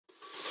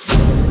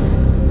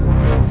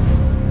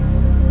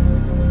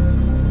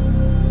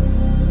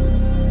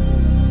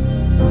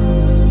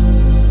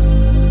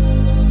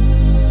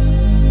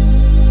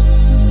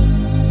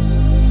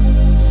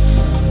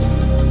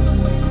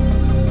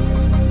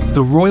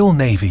The Royal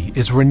Navy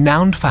is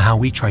renowned for how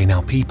we train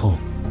our people,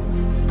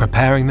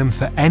 preparing them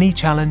for any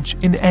challenge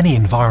in any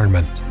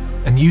environment,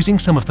 and using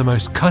some of the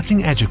most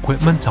cutting-edge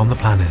equipment on the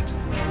planet.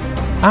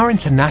 Our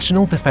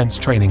international defense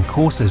training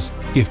courses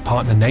give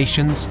partner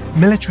nations,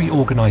 military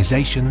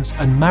organizations,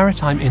 and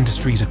maritime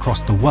industries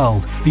across the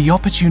world the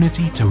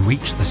opportunity to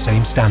reach the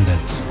same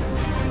standards.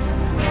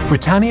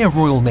 Britannia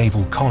Royal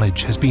Naval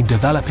College has been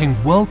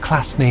developing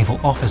world-class naval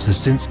officers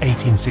since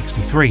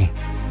 1863.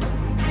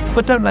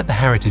 But don't let the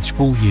heritage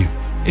fool you.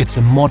 It's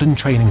a modern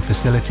training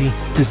facility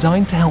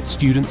designed to help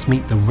students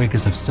meet the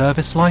rigors of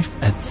service life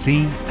at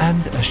sea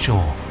and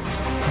ashore.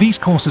 These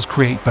courses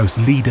create both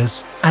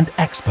leaders and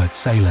expert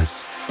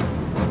sailors.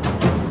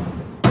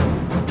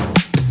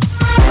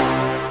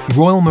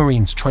 Royal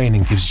Marines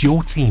training gives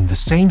your team the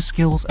same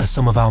skills as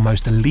some of our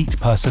most elite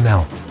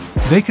personnel.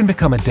 They can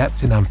become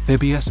adept in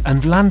amphibious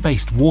and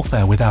land-based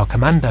warfare with our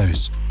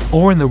commandos,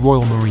 or in the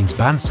Royal Marines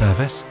Band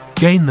Service,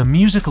 gain the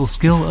musical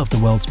skill of the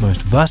world's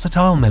most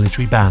versatile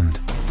military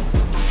band.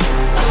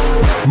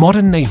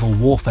 Modern naval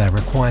warfare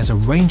requires a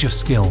range of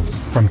skills,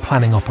 from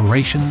planning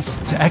operations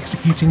to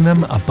executing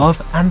them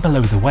above and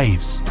below the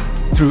waves.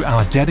 Through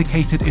our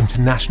dedicated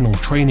international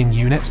training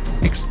unit,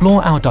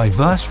 explore our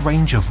diverse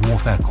range of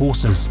warfare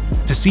courses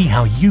to see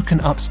how you can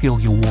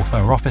upskill your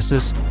warfare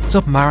officers,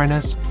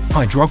 submariners,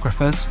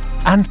 hydrographers,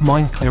 and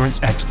mine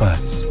clearance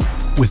experts.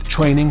 With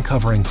training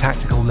covering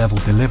tactical level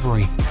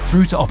delivery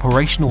through to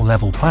operational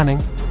level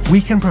planning, we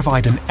can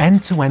provide an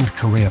end-to-end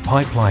career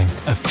pipeline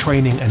of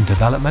training and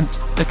development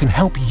that can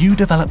help you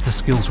develop the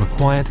skills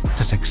required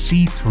to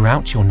succeed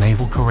throughout your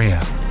naval career.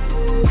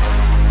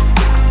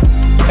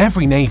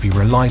 Every Navy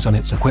relies on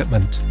its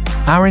equipment.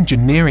 Our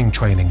engineering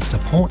training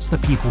supports the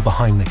people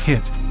behind the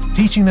kit,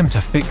 teaching them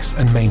to fix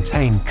and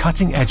maintain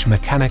cutting-edge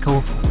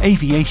mechanical,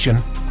 aviation,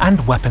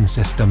 and weapon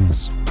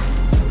systems.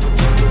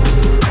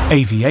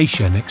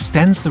 Aviation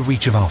extends the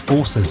reach of our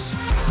forces.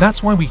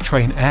 That's why we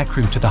train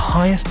aircrew to the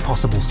highest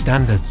possible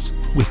standards,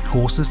 with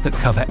courses that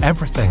cover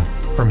everything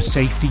from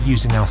safety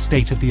using our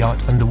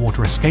state-of-the-art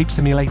underwater escape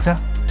simulator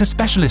to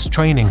specialist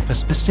training for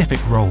specific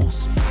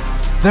roles.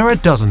 There are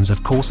dozens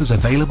of courses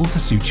available to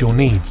suit your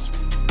needs,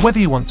 whether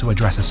you want to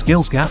address a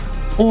skills gap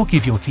or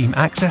give your team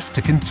access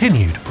to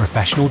continued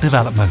professional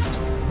development.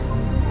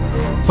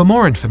 For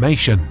more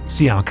information,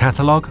 see our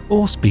catalogue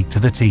or speak to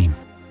the team.